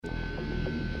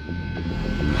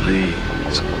Please,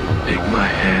 take my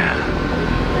hand.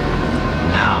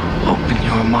 Now, open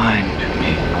your mind to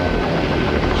me.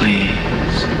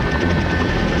 Please,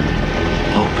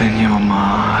 open your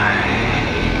mind.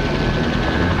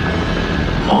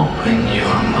 Open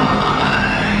your mind.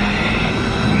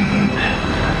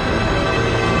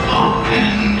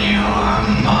 Open your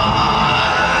mind.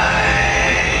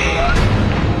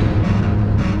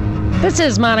 This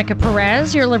is Monica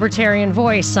Perez, your libertarian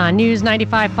voice on News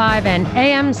 95.5 and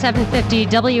AM 750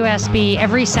 WSB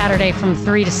every Saturday from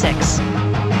 3 to 6.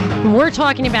 We're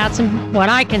talking about some what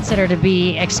I consider to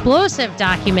be explosive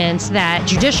documents that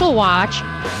Judicial Watch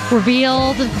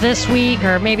revealed this week,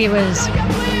 or maybe it was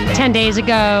 10 days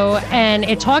ago, and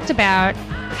it talked about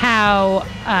how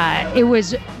it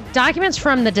was documents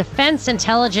from the Defense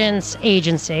Intelligence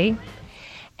Agency,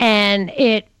 and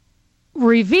it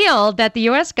revealed that the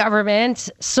U.S. government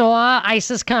saw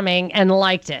ISIS coming and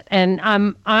liked it. And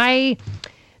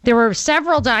there were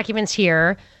several documents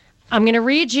here. I'm going to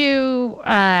read you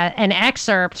an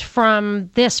excerpt from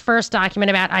this first document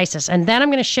about ISIS, and then I'm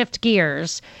going to shift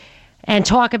gears and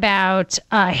talk about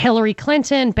Hillary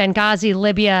Clinton, Benghazi,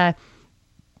 Libya,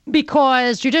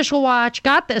 because Judicial Watch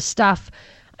got this stuff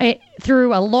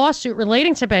through a lawsuit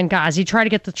relating to Benghazi, try to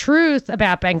get the truth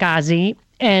about Benghazi,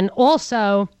 and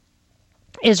also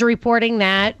is reporting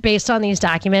that based on these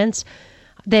documents,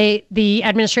 the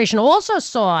administration also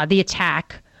saw the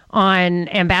attack on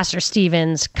Ambassador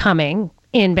Stevens coming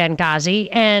in Benghazi,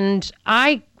 and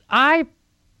I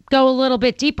go a little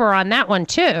bit deeper on that one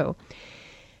too.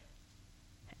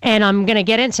 And I'm going to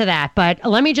get into that, but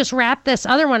let me just wrap this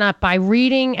other one up by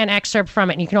reading an excerpt from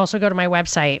it. And you can also go to my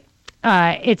website.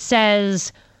 It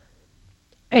says,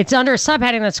 it's under a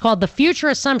subheading that's called The Future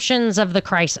Assumptions of the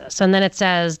Crisis. And then it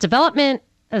says, development,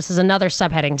 this is another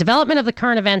subheading, development of the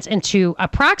current events into a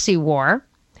proxy war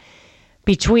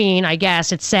between, I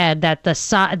guess it said that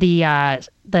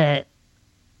the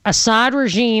Assad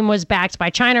regime was backed by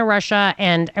China, Russia,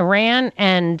 and Iran,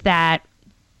 and that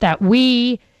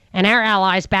we and our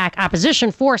allies back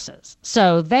opposition forces.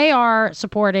 So they are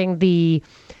supporting the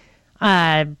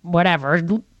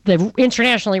the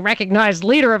internationally recognized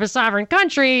leader of a sovereign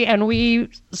country, and we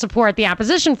support the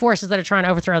opposition forces that are trying to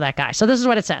overthrow that guy. So this is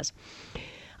what it says.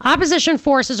 Opposition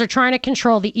forces are trying to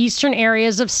control the eastern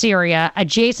areas of Syria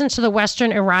adjacent to the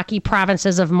western Iraqi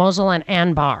provinces of Mosul and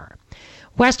Anbar.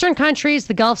 Western countries,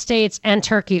 the Gulf states, and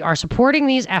Turkey are supporting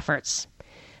these efforts.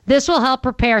 This will help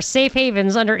prepare safe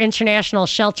havens under international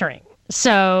sheltering.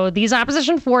 So these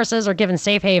opposition forces are given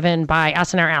safe haven by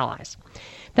us and our allies.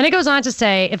 Then it goes on to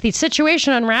say, if the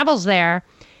situation unravels there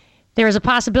is a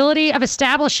possibility of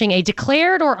establishing a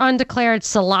declared or undeclared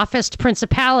Salafist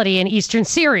principality in eastern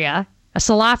Syria. A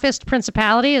Salafist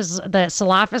principality is the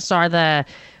Salafists are the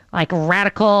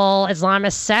radical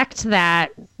Islamist sect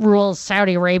that rules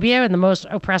Saudi Arabia and the most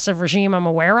oppressive regime I'm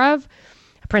aware of.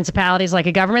 A principality is like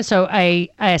a government. So a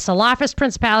Salafist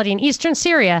principality in eastern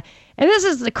Syria. And this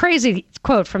is the crazy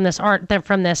quote from this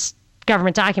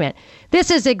government document.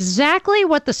 This is exactly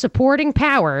what the supporting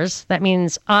powers, that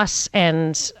means us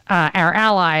and our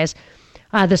allies,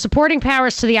 the supporting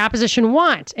powers to the opposition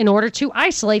want in order to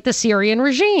isolate the Syrian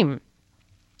regime.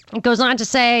 It goes on to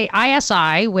say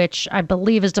ISI, which I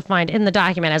believe is defined in the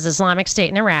document as Islamic State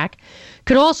in Iraq,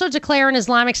 could also declare an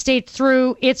Islamic State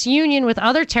through its union with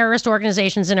other terrorist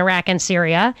organizations in Iraq and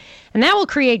Syria, and that will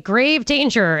create grave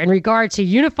danger in regard to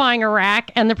unifying Iraq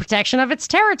and the protection of its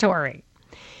territory.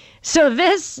 So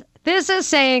this is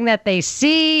saying that they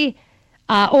see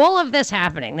all of this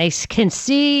happening. They can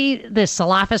see the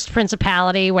Salafist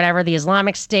principality, whatever, the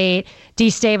Islamic State,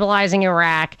 destabilizing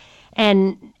Iraq,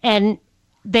 and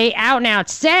they out and out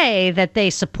say that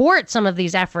they support some of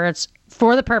these efforts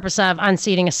for the purpose of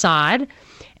unseating Assad.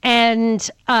 And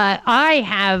I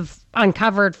have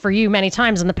uncovered for you many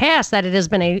times in the past that it has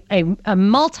been a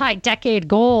multi-decade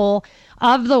goal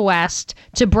of the West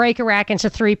to break Iraq into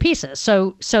three pieces.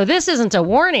 So this isn't a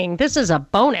warning. This is a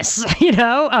bonus,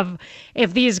 of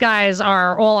if these guys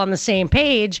are all on the same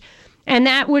page. And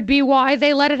that would be why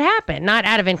they let it happen. Not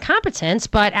out of incompetence,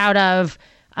 but out of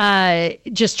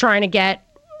just trying to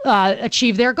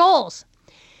achieve their goals.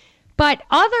 But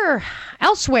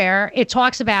elsewhere, it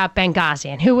talks about Benghazi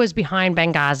and who was behind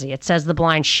Benghazi. It says the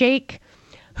blind sheikh,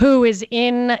 who is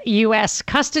in U.S.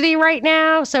 custody right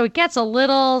now. So it gets a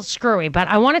little screwy. But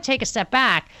I want to take a step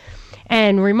back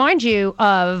and remind you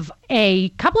of a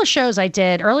couple of shows I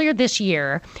did earlier this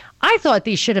year. I thought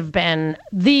these should have been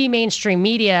the mainstream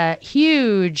media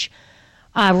huge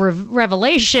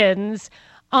revelations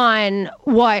on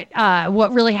what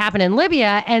really happened in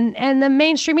Libya, and the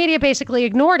mainstream media basically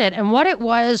ignored it. And what it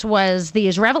was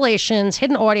these revelations,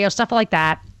 hidden audio, stuff like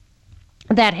that,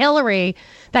 that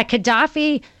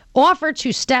Gaddafi offered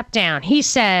to step down. He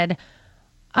said,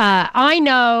 I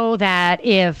know that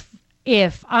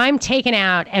if I'm taken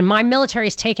out and my military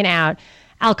is taken out,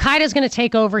 Al-Qaeda is going to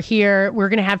take over here. We're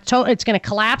going to have it's going to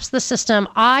collapse the system.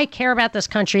 I care about this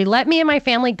country. Let me and my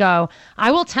family go. I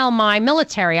will tell my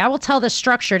military, I will tell this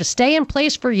structure to stay in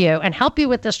place for you and help you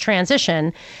with this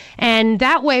transition. And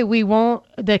that way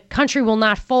the country will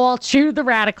not fall to the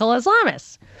radical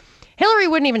Islamists. Hillary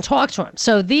wouldn't even talk to him.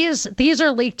 So these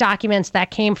are leaked documents that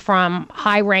came from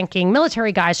high-ranking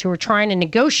military guys who were trying to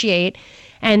negotiate.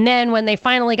 And then when they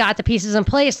finally got the pieces in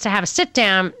place to have a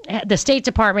sit-down, the State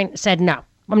Department said, no,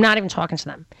 I'm not even talking to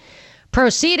them.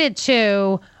 Proceeded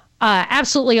to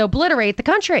absolutely obliterate the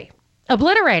country.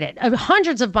 Obliterate it.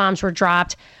 Hundreds of bombs were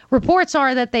dropped. Reports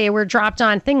are that they were dropped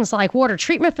on things like water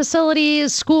treatment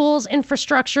facilities, schools,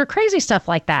 infrastructure, crazy stuff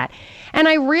like that. And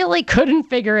I really couldn't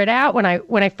figure it out when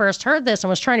I first heard this and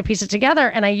was trying to piece it together.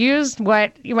 And I used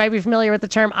what you might be familiar with the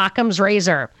term Occam's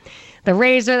razor. The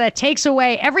razor that takes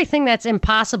away everything that's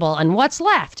impossible, and what's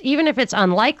left, even if it's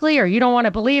unlikely or you don't want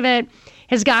to believe it,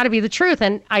 has got to be the truth.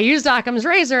 And I used Occam's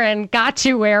razor and got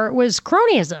to where it was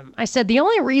cronyism. I said the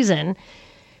only reason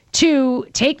to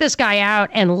take this guy out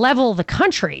and level the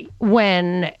country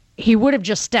when he would have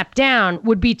just stepped down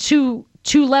would be to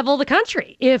level the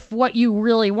country. If what you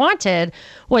really wanted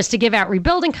was to give out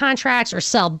rebuilding contracts or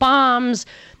sell bombs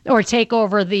or take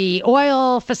over the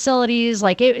oil facilities,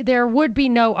 there would be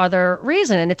no other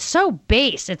reason. And it's so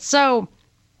base. It's so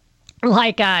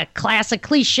like a classic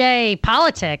cliche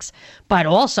politics, but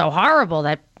also horrible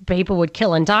that people would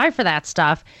kill and die for that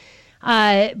stuff.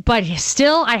 But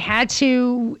still, I had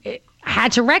to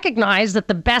recognize that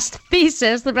the best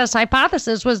thesis, the best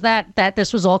hypothesis was that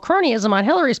this was all cronyism on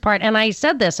Hillary's part. And I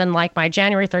said this in like my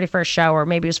January 31st show, or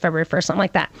maybe it was February 1st, something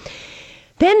like that.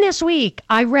 Then this week,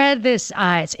 I read this,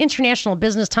 it's International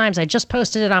Business Times. I just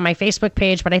posted it on my Facebook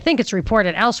page, but I think it's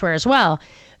reported elsewhere as well,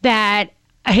 that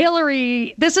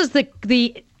Hillary, this is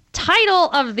the title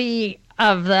of the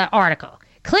article.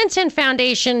 Clinton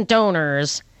Foundation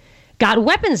donors got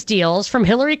weapons deals from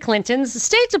Hillary Clinton's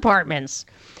State Departments.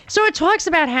 So it talks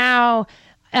about how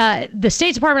the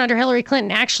State Department under Hillary Clinton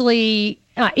actually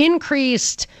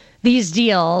increased these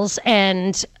deals,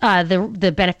 and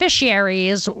the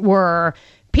beneficiaries were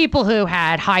people who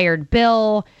had hired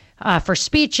Bill for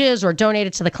speeches or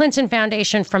donated to the Clinton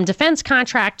Foundation, from defense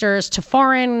contractors to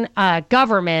foreign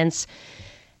governments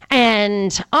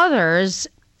and others,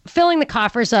 filling the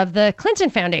coffers of the Clinton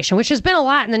Foundation, which has been a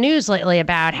lot in the news lately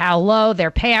about how low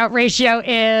their payout ratio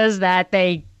is, that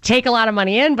they take a lot of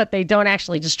money in, but they don't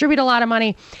actually distribute a lot of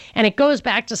money. And it goes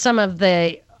back to some of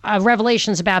the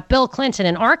revelations about Bill Clinton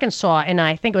in Arkansas, and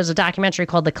I think it was a documentary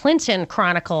called The Clinton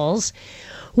Chronicles,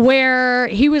 where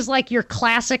he was like your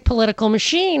classic political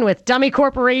machine with dummy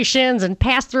corporations and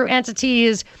pass-through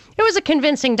entities. It was a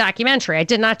convincing documentary. I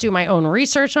did not do my own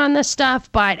research on this stuff,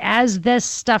 but as this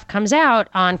stuff comes out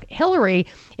on Hillary,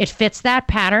 it fits that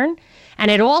pattern.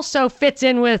 And it also fits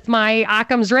in with my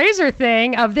Occam's razor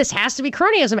thing of this has to be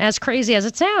cronyism, as crazy as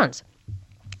it sounds.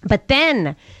 But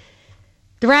then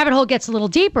the rabbit hole gets a little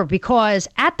deeper, because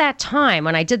at that time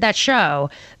when I did that show,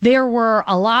 there were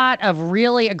a lot of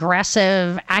really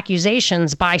aggressive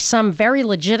accusations by some very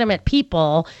legitimate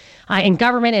people in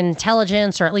government and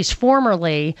intelligence, or at least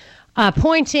formerly,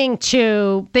 pointing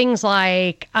to things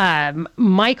like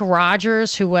Mike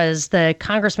Rogers, who was the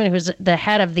congressman who was the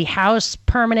head of the House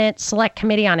Permanent Select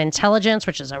Committee on Intelligence,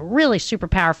 which is a really super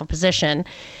powerful position.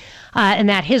 And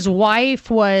that his wife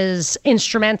was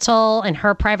instrumental in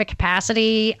her private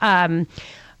capacity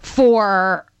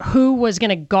for who was going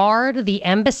to guard the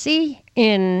embassy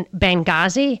in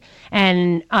Benghazi,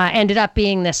 and ended up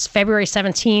being this February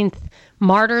 17th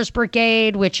Martyrs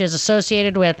Brigade, which is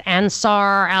associated with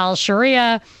Ansar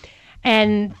al-Sharia.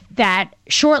 And that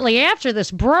shortly after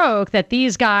this broke, that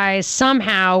these guys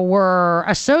somehow were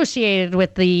associated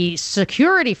with the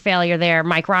security failure there.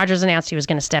 Mike Rogers announced he was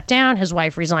going to step down. His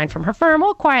wife resigned from her firm,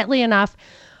 all quietly enough.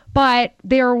 But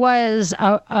there was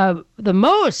the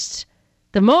most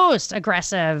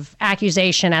aggressive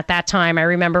accusation at that time, I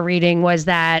remember reading, was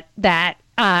that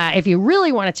if you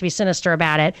really wanted to be sinister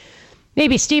about it,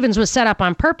 maybe Stevens was set up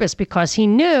on purpose because he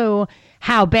knew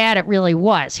how bad it really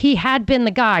was. He had been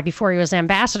the guy before he was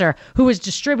ambassador who was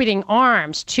distributing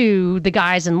arms to the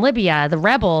guys in Libya, the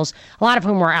rebels, a lot of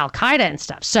whom were Al-Qaeda and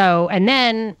stuff. So, and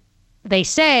then they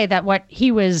say that what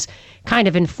he was kind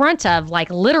of in front of, like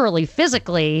literally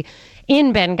physically,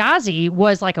 in Benghazi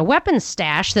was like a weapons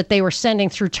stash that they were sending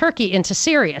through Turkey into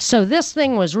Syria. So this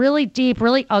thing was really deep,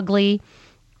 really ugly.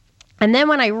 And then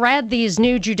when I read these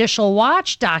new Judicial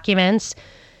Watch documents,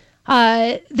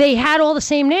 they had all the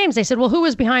same names. They said, well, who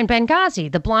was behind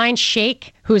Benghazi? The blind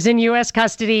sheikh who's in U.S.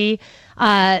 custody,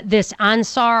 this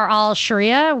Ansar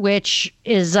al-Sharia, which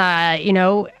is, a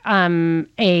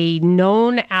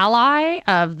known ally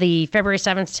of the February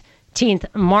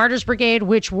 17th Martyrs Brigade,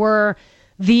 which were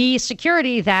the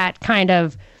security that kind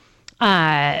of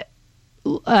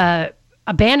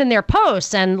abandoned their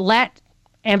posts and let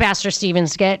Ambassador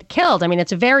Stevens get killed. I mean,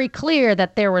 it's very clear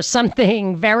that there was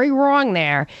something very wrong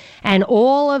there. And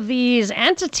all of these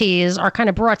entities are kind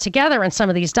of brought together in some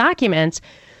of these documents.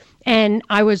 And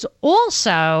I was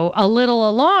also a little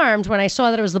alarmed when I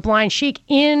saw that it was the blind sheik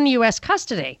in U.S.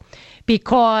 custody,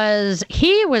 because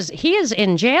he is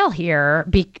in jail here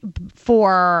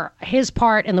for his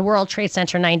part in the World Trade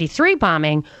Center 93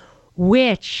 bombing,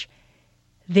 which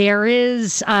there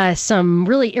is some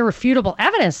really irrefutable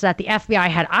evidence that the FBI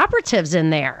had operatives in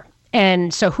there.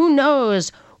 And so who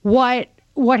knows what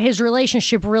his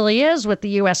relationship really is with the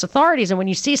U.S. authorities. And when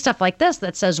you see stuff like this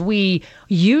that says we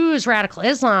use radical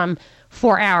Islam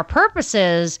for our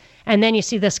purposes, and then you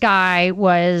see this guy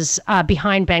was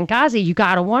behind Benghazi, you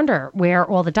got to wonder where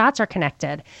all the dots are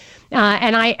connected.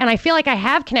 And I feel like I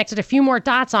have connected a few more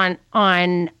dots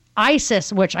on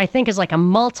ISIS, which I think is like a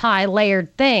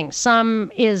multi-layered thing.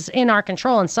 Some is in our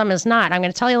control and some is not. I'm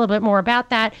going to tell you a little bit more about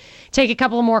that. Take a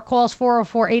couple of more calls,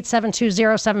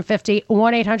 404-872-0750,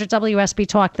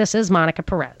 1-800-WSB-TALK. This is Monica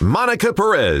Perez. Monica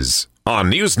Perez on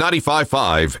News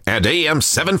 95.5 and AM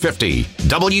 750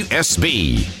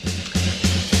 WSB.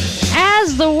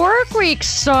 As the work week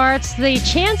starts, the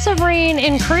chance of rain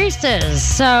increases.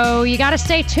 So you got to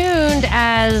stay tuned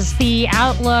as the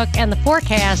outlook and the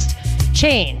forecast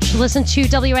change. Listen to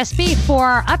WSB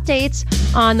for updates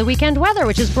on the weekend weather,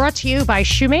 which is brought to you by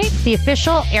Shoemate, the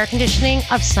official air conditioning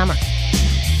of summer.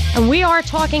 And we are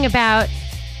talking about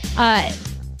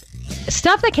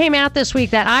stuff that came out this week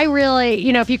that I really,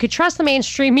 if you could trust the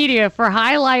mainstream media for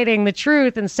highlighting the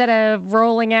truth instead of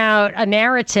rolling out a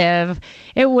narrative,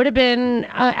 it would have been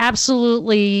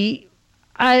absolutely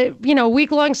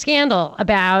week-long scandal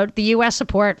about the U.S.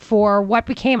 support for what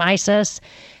became ISIS,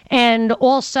 and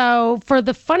also for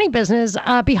the funny business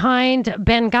behind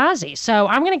Benghazi. So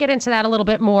I'm going to get into that a little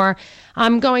bit more.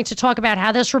 I'm going to talk about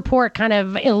how this report kind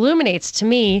of illuminates to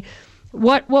me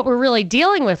what we're really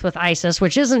dealing with ISIS,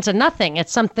 which isn't a nothing.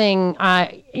 It's something,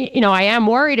 I am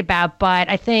worried about, but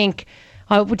I think,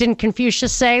 didn't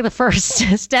Confucius say the first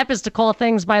step is to call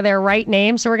things by their right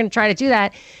name? So we're going to try to do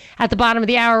that at the bottom of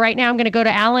the hour. Right now, I'm going to go to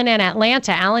Alan in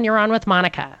Atlanta. Alan, you're on with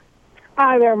Monica.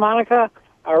 Hi there, Monica.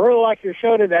 I really like your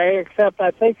show today, except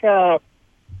I think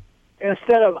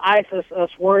instead of ISIS us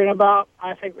worrying about,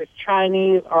 I think the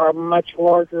Chinese are a much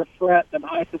larger threat than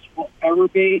ISIS will ever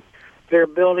be. They're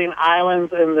building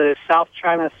islands in the South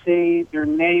China Sea. Their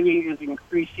Navy is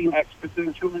increasing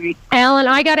exponentially. Alan,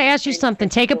 I got to ask you something.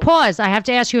 Take a pause. I have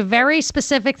to ask you a very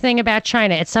specific thing about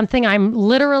China. It's something I'm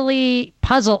literally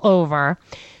puzzled over.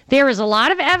 There is a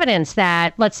lot of evidence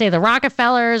that, let's say, the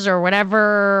Rockefellers or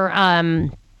whatever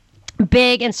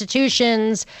big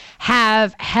institutions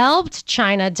have helped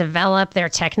China develop their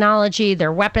technology,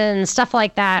 their weapons, stuff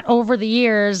like that over the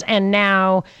years. And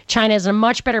now China is in a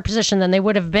much better position than they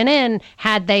would have been in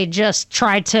had they just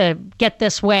tried to get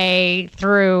this way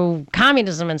through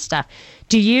communism and stuff.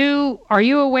 Are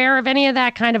you aware of any of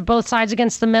that kind of both sides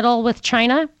against the middle with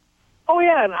China? Oh,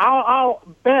 yeah. And I'll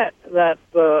bet that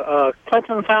the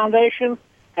Clinton Foundation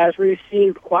has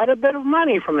received quite a bit of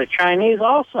money from the Chinese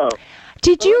also.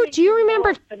 Do you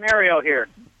remember scenario here?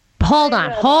 Hold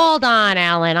on,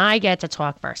 Alan. I get to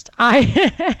talk first.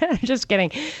 Just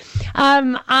kidding.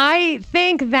 I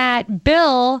think that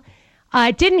Bill,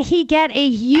 didn't he get a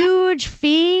huge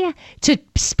fee to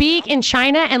speak in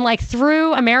China and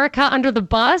threw America under the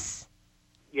bus?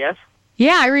 Yes.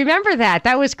 Yeah, I remember that.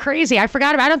 That was crazy. I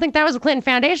forgot about it. I don't think that was the Clinton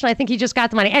Foundation. I think he just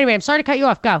got the money. Anyway, I'm sorry to cut you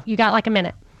off. Go. You got a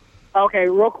minute. Okay,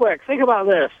 real quick. Think about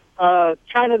this.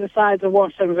 China decides it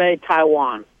wants to invade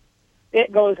Taiwan.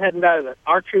 It goes ahead and does it.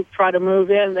 Our troops try to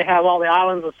move in. They have all the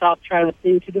islands of South China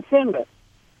Sea to defend it.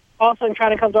 All of a sudden,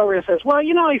 China comes over and says, well,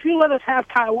 if you let us have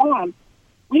Taiwan,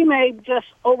 we may just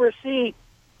oversee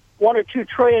 $1 or $2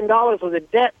 trillion of the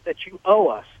debt that you owe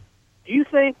us. Do you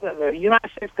think that the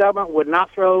United States government would not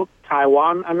throw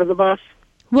Taiwan under the bus?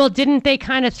 Well, didn't they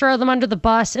kind of throw them under the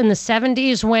bus in the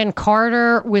 70s when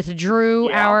Carter withdrew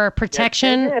our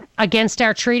protection against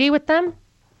our treaty with them?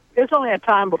 It's only a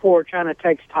time before China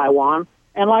takes Taiwan.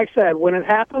 And like I said, when it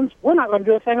happens, we're not going to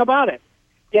do a thing about it.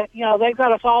 Yet, they've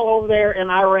got us all over there in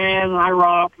Iran and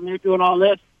Iraq, and they're doing all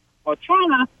this. Well,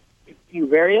 China is being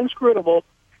very inscrutable,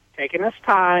 taking its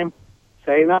time,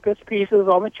 setting up its pieces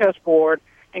on the chessboard,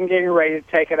 and getting ready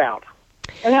to take it out.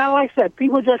 And like I said,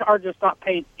 people are just not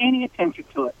paying any attention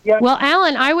to it. Yeah. Well,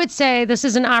 Alan, I would say this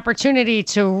is an opportunity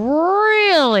to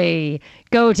really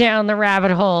go down the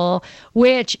rabbit hole,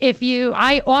 which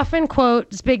I often quote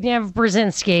Zbigniew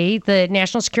Brzezinski, the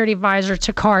National Security Advisor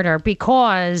to Carter,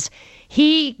 because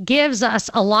he gives us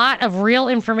a lot of real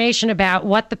information about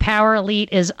what the power elite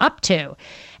is up to.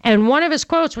 And one of his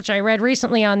quotes, which I read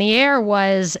recently on the air,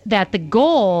 was that the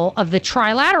goal of the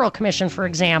Trilateral Commission, for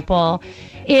example,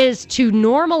 is to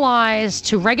normalize,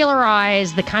 to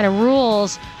regularize the kind of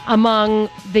rules among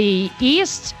the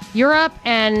East, Europe,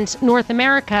 and North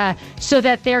America so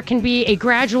that there can be a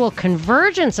gradual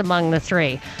convergence among the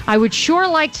three. I would sure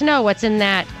like to know what's in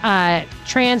that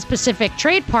Trans-Pacific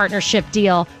Trade Partnership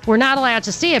deal. We're not allowed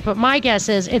to see it, but my guess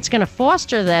is it's going to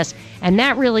foster this, and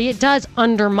that really, it does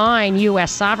undermine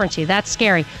U.S. sovereignty. That's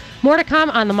scary. More to come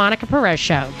on The Monica Perez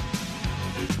Show.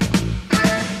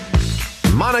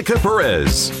 Monica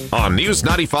Perez on News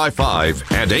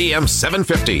 95.5 and AM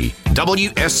 750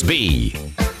 WSB.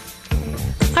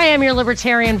 I am your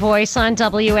libertarian voice on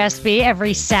WSB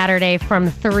every Saturday from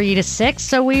 3 to 6.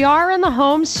 So we are in the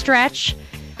home stretch.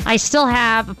 I still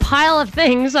have a pile of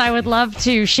things I would love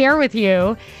to share with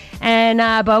you. And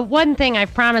but one thing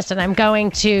I've promised and I'm going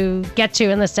to get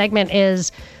to in this segment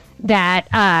is that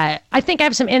I think I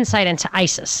have some insight into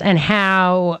ISIS and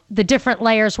how the different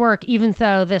layers work, even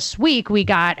though this week we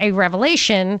got a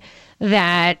revelation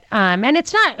that, and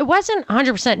it wasn't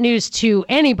 100% news to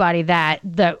anybody that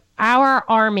our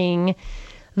arming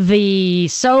the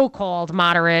so-called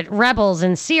moderate rebels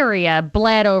in Syria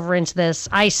bled over into this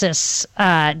ISIS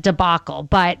debacle.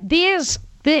 But this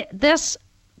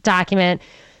document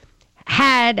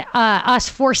had us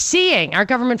foreseeing, our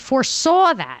government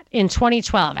foresaw that in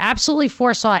 2012, absolutely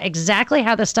foresaw exactly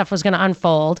how this stuff was going to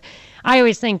unfold. I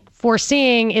always think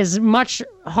foreseeing is much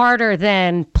harder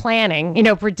than planning,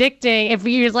 predicting. If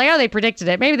you're like, oh, they predicted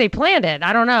it, maybe they planned it.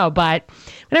 I don't know. But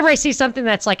whenever I see something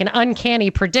that's like an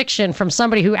uncanny prediction from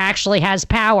somebody who actually has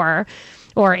power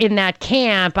or in that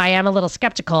camp, I am a little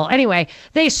skeptical. Anyway,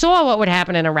 they saw what would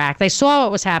happen in Iraq. They saw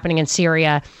what was happening in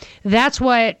Syria. That's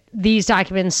what these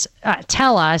documents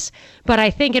tell us. But I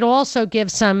think it also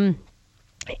gives some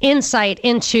insight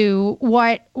into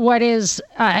what is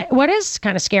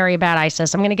kind of scary about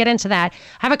ISIS. I'm going to get into that. I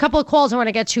have a couple of calls I want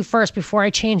to get to first before I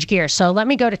change gears. So let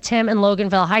me go to Tim in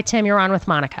Loganville. Hi, Tim. You're on with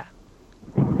Monica.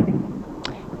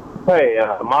 Hey,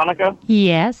 Monica?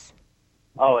 Yes.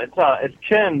 Oh, it's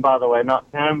Ken, by the way,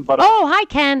 not Tim. But hi,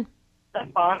 Ken.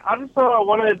 That's fine. I just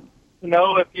wanted to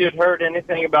know if you had heard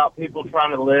anything about people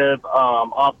trying to live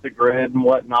off the grid and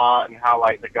whatnot, and how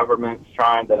the government's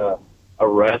trying to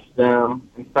arrest them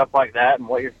and stuff like that, and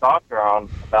what your thoughts are on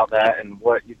about that, and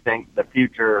what you think the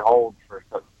future holds for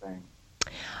such things.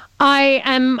 I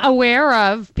am aware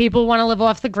of people who want to live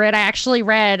off the grid. I actually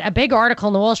read a big article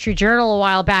in the Wall Street Journal a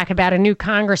while back about a new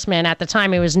congressman. At the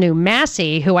time, he was new,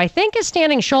 Massey, who I think is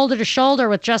standing shoulder to shoulder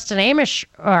with Justin Amash,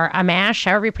 or Amash,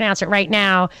 however you pronounce it right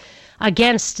now,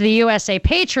 against the USA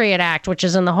Patriot Act, which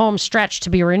is in the home stretch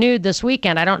to be renewed this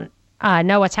weekend. I don't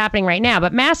know what's happening right now,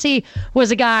 but Massey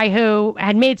was a guy who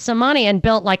had made some money and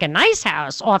built like a nice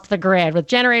house off the grid with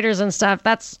generators and stuff.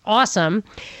 That's awesome.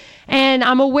 And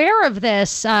I'm aware of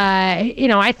this.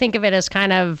 I think of it as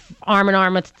kind of arm in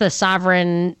arm with the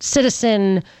sovereign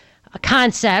citizen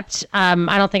concept. I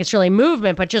don't think it's really a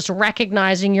movement, but just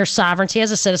recognizing your sovereignty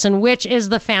as a citizen, which is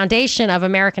the foundation of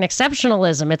American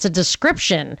exceptionalism. It's a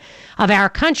description of our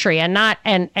country, and not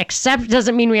an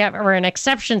doesn't mean we're an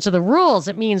exception to the rules.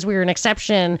 It means we're an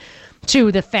exception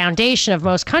to the foundation of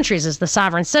most countries is the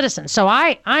sovereign citizen. So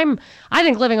I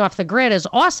think living off the grid is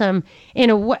awesome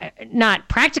in a way. Not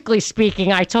practically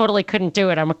speaking, I totally couldn't do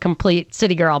it. I'm a complete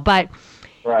city girl, but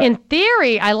right. In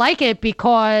theory, I like it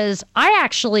because I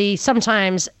actually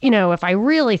sometimes, if I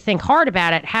really think hard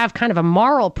about it, have kind of a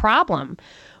moral problem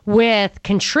with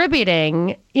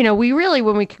contributing. We really,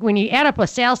 when you add up a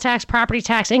sales tax, property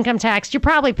tax, income tax, you're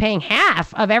probably paying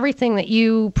half of everything that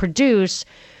you produce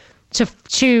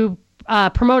to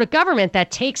promote a government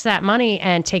that takes that money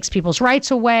and takes people's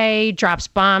rights away, drops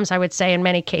bombs, I would say, in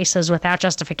many cases without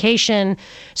justification.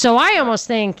 So I almost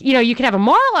think, you could have a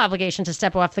moral obligation to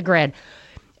step off the grid.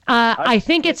 I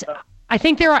think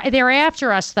they're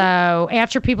after us, though,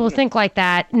 after people who think like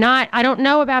that. I don't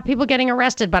know about people getting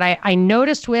arrested, but I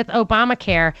noticed with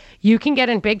Obamacare, you can get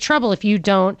in big trouble if you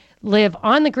don't live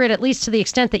on the grid, at least to the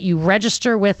extent that you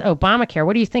register with Obamacare.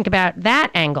 What do you think about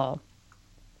that angle?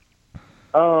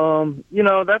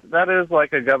 That is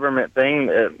like a government thing.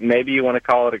 Maybe you want to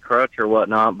call it a crutch or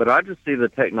whatnot, but I just see the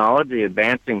technology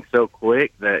advancing so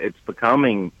quick that it's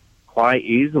becoming quite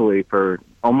easily for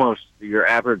almost your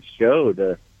average Joe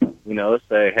to,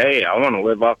 say, hey, I want to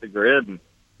live off the grid. And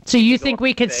So you think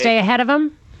we could stay ahead of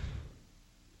them?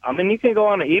 I mean, you can go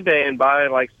on eBay and buy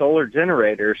like solar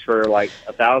generators for like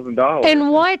 $1,000.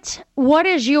 And what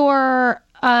is your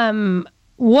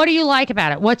what do you like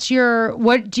about it?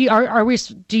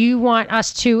 Do you want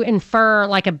us to infer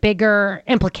like a bigger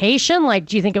implication? Like,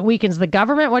 do you think it weakens the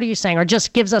government? What are you saying? Or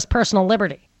just gives us personal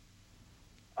liberty?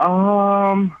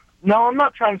 No, I'm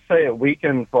not trying to say it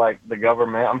weakens like the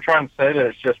government. I'm trying to say that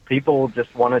it's just people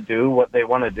just want to do what they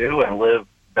want to do and live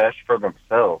best for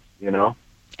themselves,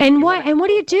 And what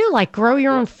do you do? Like grow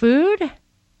your own food?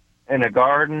 In a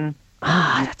garden.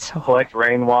 That's so collect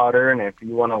rainwater, and if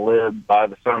you want to live by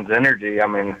the sun's energy, I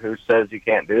mean, who says you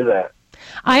can't do that?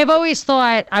 I have always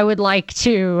thought I would like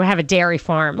to have a dairy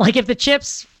farm. Like if the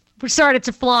chips started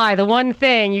to fly, the one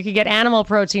thing you could get animal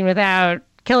protein without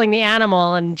killing the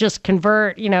animal and just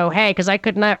convert, hey, because I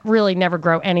could never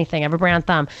grow anything. I have a brown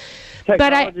thumb.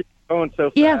 Technology is going so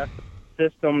fast. The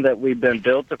system that we've been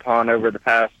built upon over the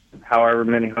past however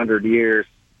many hundred years,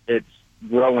 it's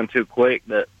growing too quick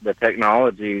that the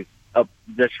technology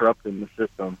disrupting the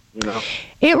system,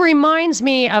 It reminds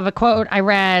me of a quote I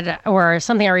read or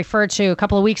something I referred to a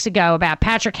couple of weeks ago about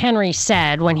Patrick Henry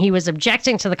said when he was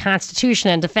objecting to the Constitution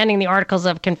and defending the Articles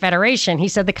of Confederation. He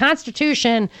said the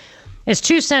Constitution is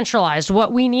too centralized.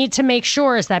 What we need to make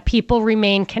sure is that people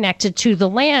remain connected to the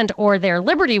land or their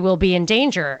liberty will be in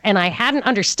danger. And I hadn't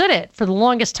understood it for the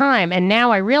longest time. And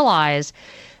now I realize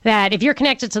that if you're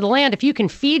connected to the land, if you can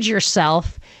feed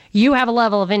yourself, you have a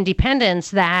level of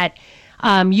independence that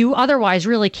you otherwise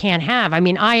really can't have. I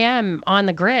mean, I am on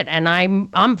the grid, and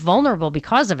I'm vulnerable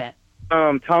because of it.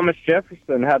 Thomas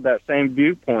Jefferson had that same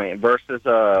viewpoint versus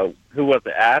who was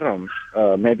it? Adams,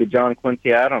 maybe John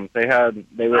Quincy Adams.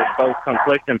 They were both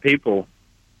conflicting people,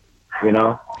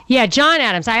 Yeah, John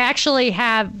Adams. I actually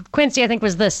have Quincy. I think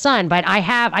was the son, but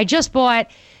I just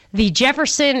bought the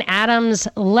Jefferson Adams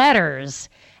letters.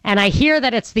 And I hear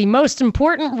that it's the most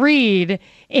important read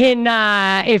in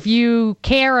if you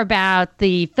care about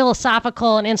the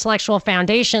philosophical and intellectual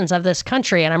foundations of this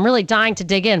country. And I'm really dying to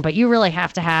dig in, but you really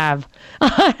have to have you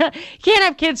can't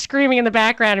have kids screaming in the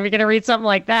background if you're going to read something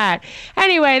like that.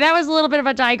 Anyway, that was a little bit of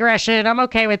a digression. I'm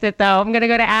okay with it, though. I'm going to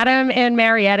go to Adam and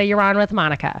Marietta. You're on with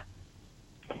Monica.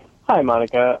 Hi,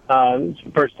 Monica. It's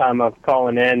the first time I'm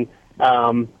calling in.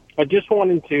 I just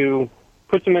wanted to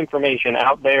put some information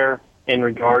out there in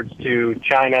regards to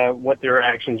China, what their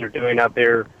actions are doing out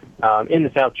there in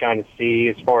the South China Sea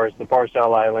as far as the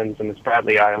Parcel Islands and the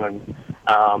Spratly Islands.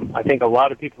 I think a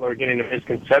lot of people are getting a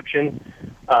misconception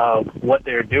of what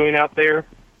they're doing out there.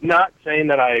 Not saying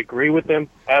that I agree with them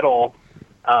at all,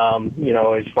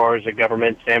 as far as a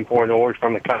government standpoint or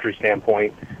from the country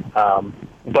standpoint.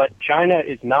 But China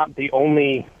is not the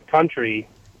only country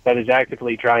that is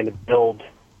actively trying to build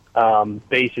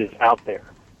bases out there.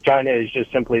 China is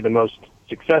just simply the most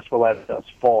successful at it thus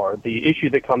far. The issue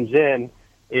that comes in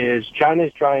is China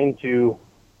is trying to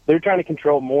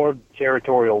control more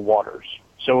territorial waters.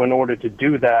 So in order to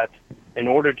do that, in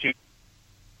order to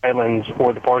islands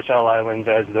or the Parcel Islands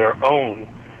as their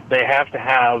own, they have to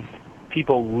have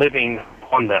people living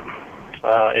on them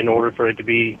in order for it to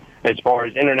be, as far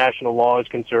as international law is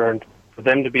concerned, for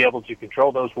them to be able to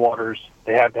control those waters,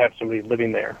 they have to have somebody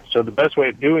living there. So the best way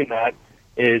of doing that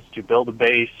is to build a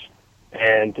base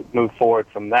and move forward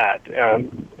from that.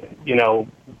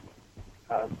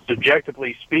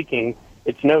 Subjectively speaking,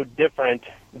 it's no different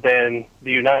than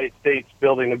the United States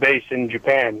building a base in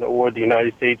Japan or the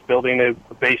United States building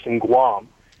a base in Guam.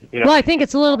 Well, I think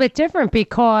it's a little bit different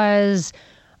because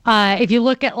if you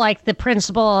look at like the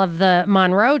principle of the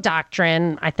Monroe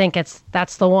Doctrine, I think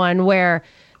that's the one where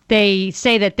they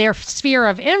say that their sphere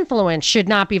of influence should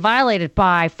not be violated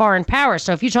by foreign powers.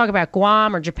 So if you talk about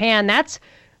Guam or Japan, that's,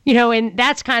 and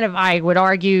that's kind of, I would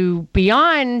argue,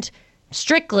 beyond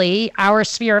strictly our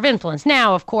sphere of influence.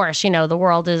 Now, of course, the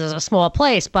world is a small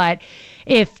place, but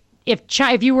if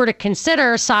you were to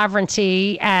consider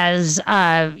sovereignty as,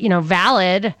 a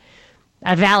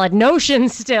valid notion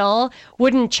still,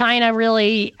 wouldn't China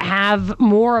really have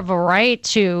more of a right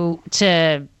to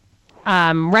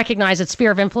recognize its sphere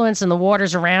of influence in the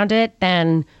waters around it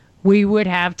than we would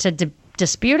have to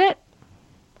dispute it?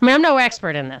 I mean, I'm no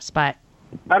expert in this, but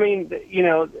I mean,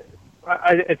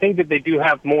 I think that they do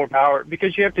have more power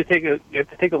because you have to take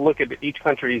a look at each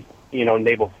country's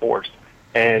naval force,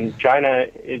 and China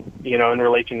is in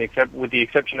relation, except with the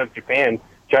exception of Japan,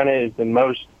 China is the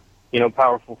most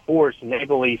powerful force,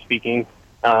 navally speaking,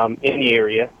 in the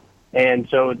area. And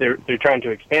so they're trying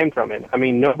to expand from it. I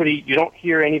mean, you don't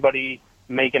hear anybody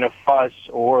making a fuss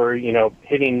or,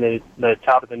 hitting the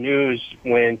top of the news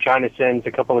when China sends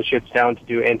a couple of ships down to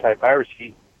do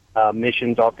anti-piracy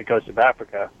missions off the coast of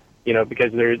Africa,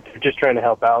 because they're just trying to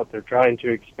help out. They're trying to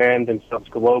expand themselves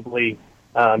globally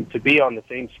to be on the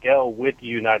same scale with the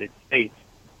United States.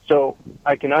 So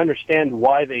I can understand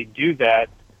why they do that.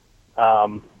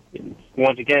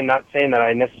 Once again, not saying that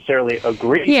I necessarily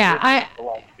agree with the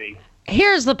philosophy.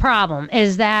 Here's the problem,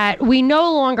 is that we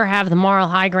no longer have the moral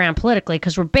high ground politically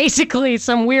because we're basically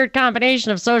some weird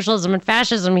combination of socialism and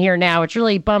fascism here now, which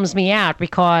really bums me out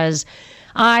because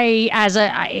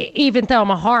even though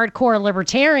I'm a hardcore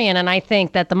libertarian and I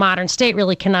think that the modern state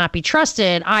really cannot be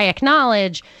trusted, I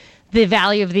acknowledge the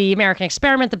value of the American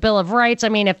experiment, the Bill of Rights. I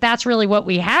mean, if that's really what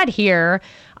we had here,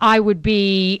 I would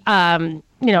be,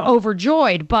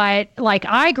 overjoyed. But like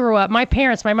I grew up, my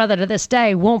mother to this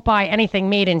day won't buy anything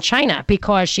made in China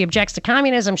because she objects to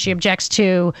communism. She objects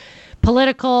to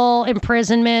political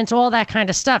imprisonment, all that kind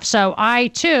of stuff. So I,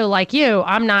 too, like you,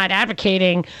 I'm not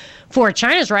advocating for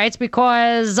China's rights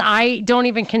because I don't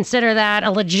even consider that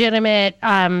a legitimate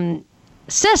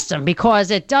system because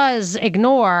it does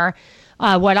ignore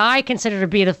what I consider to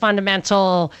be the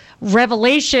fundamental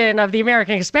revelation of the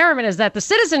American experiment is that the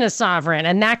citizen is sovereign,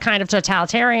 and that kind of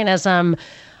totalitarianism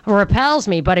repels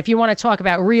me. But if you want to talk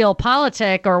about real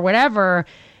politic or whatever,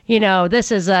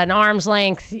 this is an arm's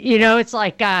length. It's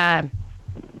like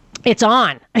it's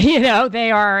on.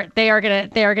 They are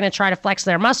gonna try to flex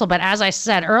their muscle. But as I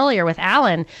said earlier with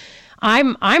Alan,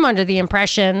 I'm under the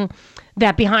impression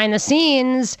that behind the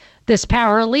scenes, this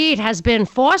power elite has been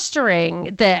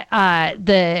fostering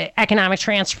the economic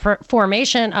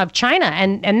transformation of China.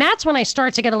 And that's when I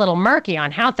start to get a little murky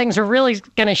on how things are really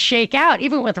going to shake out.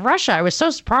 Even with Russia, I was so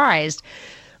surprised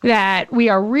that we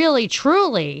are really,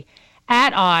 truly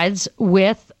at odds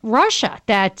with Russia.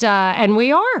 And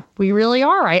we really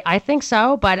are. I think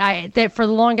so. But that for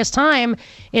the longest time,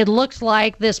 it looked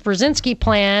like this Brzezinski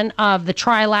plan of the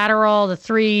trilateral, the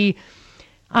three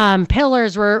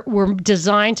pillars were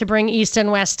designed to bring East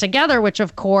and West together, which,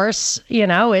 of course,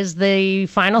 is the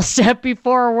final step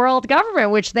before a world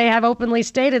government, which they have openly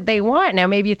stated they want. Now,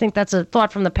 maybe you think that's a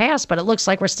thought from the past, but it looks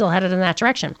like we're still headed in that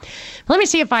direction. Let me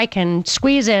see if I can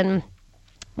squeeze in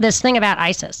this thing about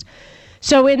ISIS.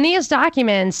 So in these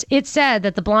documents, it said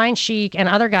that the Blind Sheikh and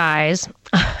other guys,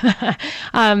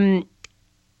 I'm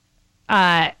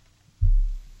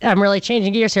really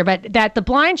changing gears here, but that the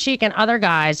Blind Sheikh and other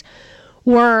guys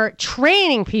were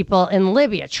training people in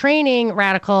Libya, training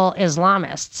radical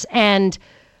Islamists. And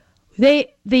the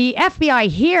FBI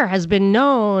here has been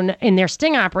known in their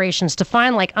sting operations to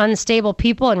find like unstable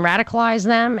people and radicalize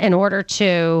them in order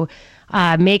to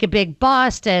make a big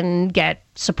bust and get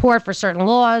support for certain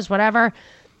laws, whatever.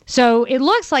 So it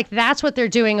looks like that's what they're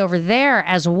doing over there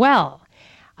as well.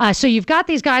 So you've got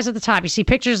these guys at the top. You see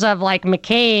pictures of like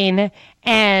McCain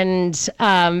and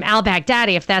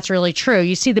al-Baghdadi, if that's really true.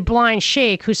 You see the Blind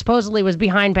Sheikh, who supposedly was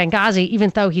behind Benghazi, even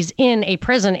though he's in a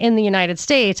prison in the United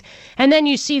States. And then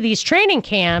you see these training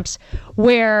camps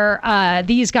where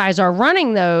these guys are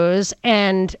running those.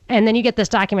 And then you get this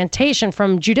documentation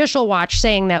from Judicial Watch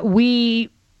saying that we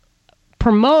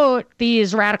promote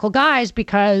these radical guys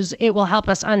because it will help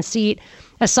us unseat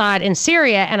Assad in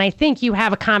Syria. And I think you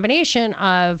have a combination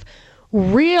of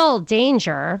real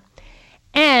danger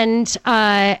and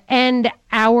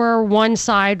our one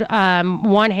side,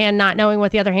 one hand not knowing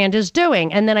what the other hand is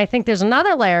doing. And then I think there's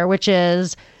another layer, which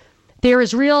is there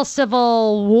is real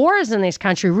civil wars in this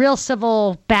country, real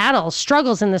civil battles,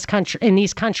 struggles in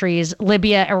these countries,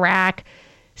 Libya, Iraq,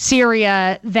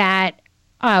 Syria, that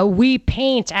we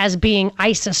paint as being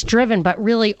ISIS driven, but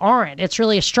really aren't. It's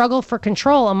really a struggle for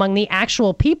control among the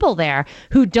actual people there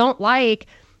who don't like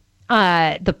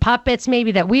the puppets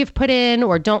maybe that we've put in,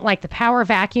 or don't like the power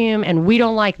vacuum, and we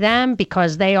don't like them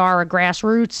because they are a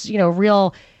grassroots,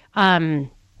 real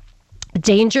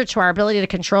danger to our ability to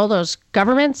control those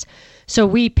governments. So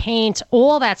we paint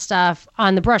all that stuff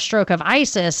on the brushstroke of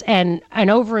ISIS and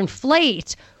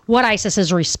overinflate what ISIS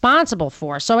is responsible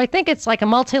for. So I think it's like a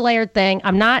multi-layered thing.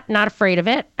 I'm not afraid of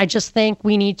it. I just think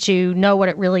we need to know what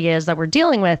it really is that we're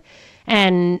dealing with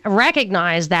and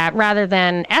recognize that rather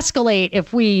than escalate.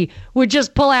 If we would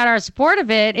just pull out our support of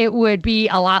it, it would be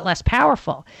a lot less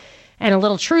powerful. And a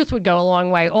little truth would go a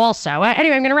long way also.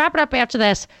 Anyway, I'm going to wrap it up after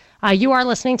this. You are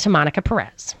listening to Monica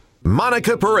Perez.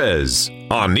 Monica Perez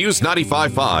on News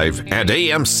 95.5 and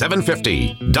AM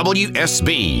 750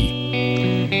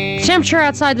 WSB. Temperature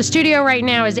outside the studio right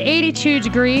now is 82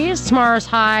 degrees. Tomorrow's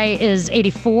high is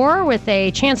 84 with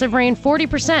a chance of rain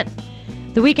 40%.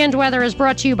 The weekend weather is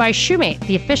brought to you by Shoemate,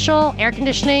 the official air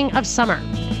conditioning of summer.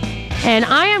 And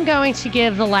I am going to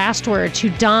give the last word to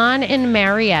Don in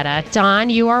Marietta. Don,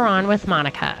 you are on with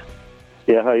Monica.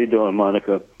 Yeah, how you doing,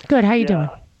 Monica? Good, how you doing?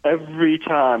 Every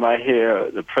time I hear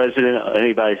the president or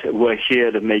anybody say, we're here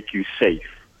to make you safe,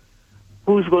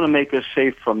 who's going to make us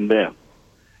safe from them?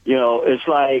 You know, it's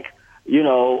like, you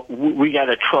know, we got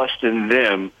to trust in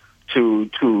them to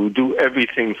do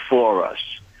everything for us.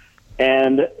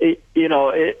 And,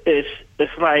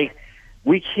 it's like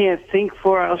we can't think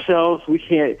for ourselves. We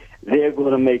can't. They're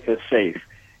going to make us safe.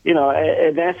 You know,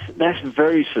 and that's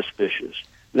very suspicious.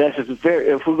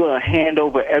 If we're going to hand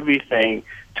over everything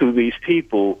to these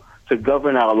people to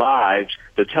govern our lives,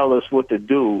 to tell us what to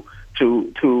do,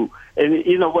 and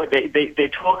you know what,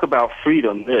 they talk about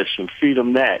freedom this and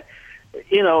freedom that.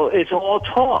 You know, it's all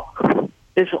talk.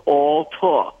 It's all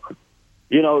talk.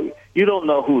 You know, you don't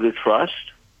know who to trust.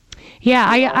 Yeah,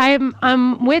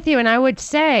 I'm with you, and I would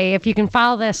say, if you can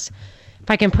follow this,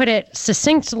 if I can put it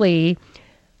succinctly,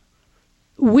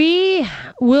 we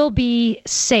will be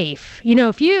safe. You know,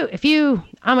 if you,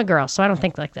 I'm a girl, so I don't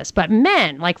think like this, but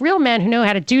men, like real men who know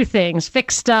how to do things,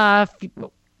 fix stuff,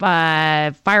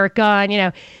 fire a gun, you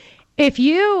know, if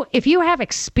you have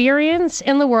experience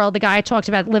in the world, the guy talked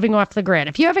about living off the grid.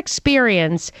 If you have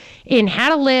experience in how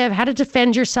to live, how to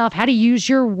defend yourself, how to use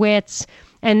your wits,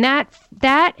 and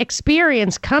that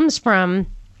experience comes from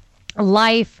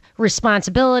life,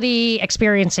 responsibility,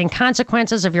 experiencing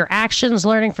consequences of your actions,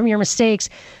 learning from your mistakes.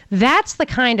 That's the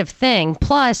kind of thing.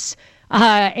 Plus,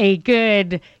 a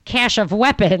good cache of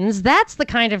weapons. That's the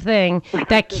kind of thing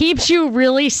that keeps you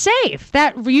really safe,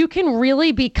 that you can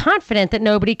really be confident that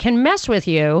nobody can mess with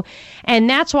you. And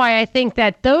that's why I think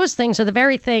that those things are the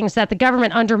very things that the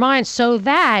government undermines so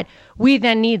that we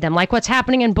then need them. Like what's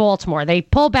happening in Baltimore. They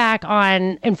pull back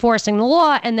on enforcing the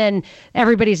law and then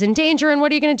everybody's in danger. And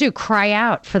what are you going to do? Cry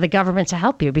out for the government to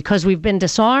help you because we've been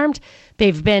disarmed.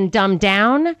 They've been dumbed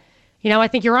down. You know, I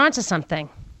think you're onto something.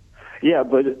 Yeah,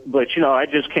 but you know, I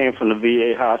just came from the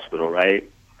VA hospital, right?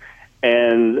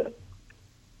 And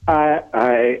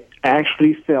I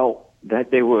actually felt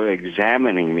that they were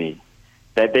examining me,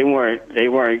 that they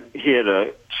weren't here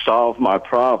to solve my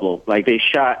problem. Like they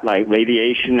shot like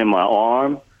radiation in my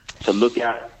arm to look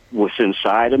at what's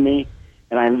inside of me,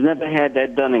 and I've never had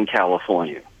that done in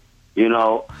California. You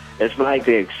know, it's like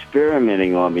they're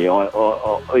experimenting on me,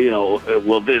 or you know,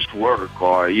 will this work,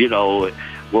 or you know.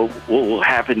 What will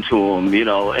happen to them, you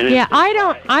know? And yeah, I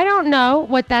don't know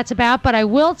what that's about, but I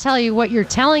will tell you what you're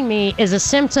telling me is a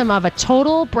symptom of a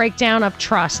total breakdown of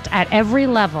trust at every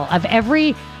level,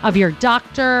 of your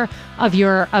doctor, of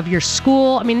your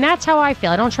school. I mean, that's how I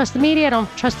feel. I don't trust the media. I don't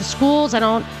trust the schools. I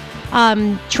don't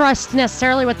trust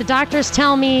necessarily what the doctors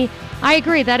tell me. I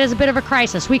agree. That is a bit of a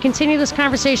crisis. We continue this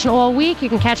conversation all week. You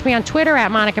can catch me on Twitter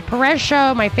at Monica Perez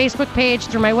Show, my Facebook page,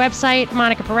 through my website,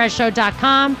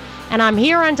 monicaperezshow.com. And I'm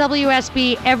here on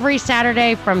WSB every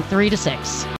Saturday from 3 to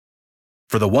 6.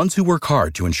 For the ones who work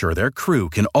hard to ensure their crew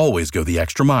can always go the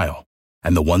extra mile,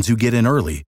 and the ones who get in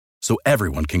early so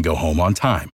everyone can go home on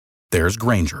time, there's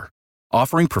Grainger,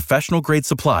 offering professional-grade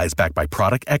supplies backed by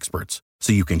product experts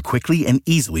so you can quickly and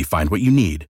easily find what you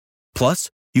need. Plus,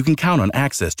 you can count on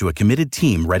access to a committed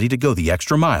team ready to go the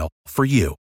extra mile for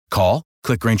you. Call,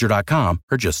 click Grainger.com,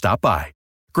 or just stop by.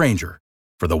 Grainger,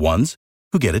 for the ones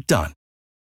who get it done.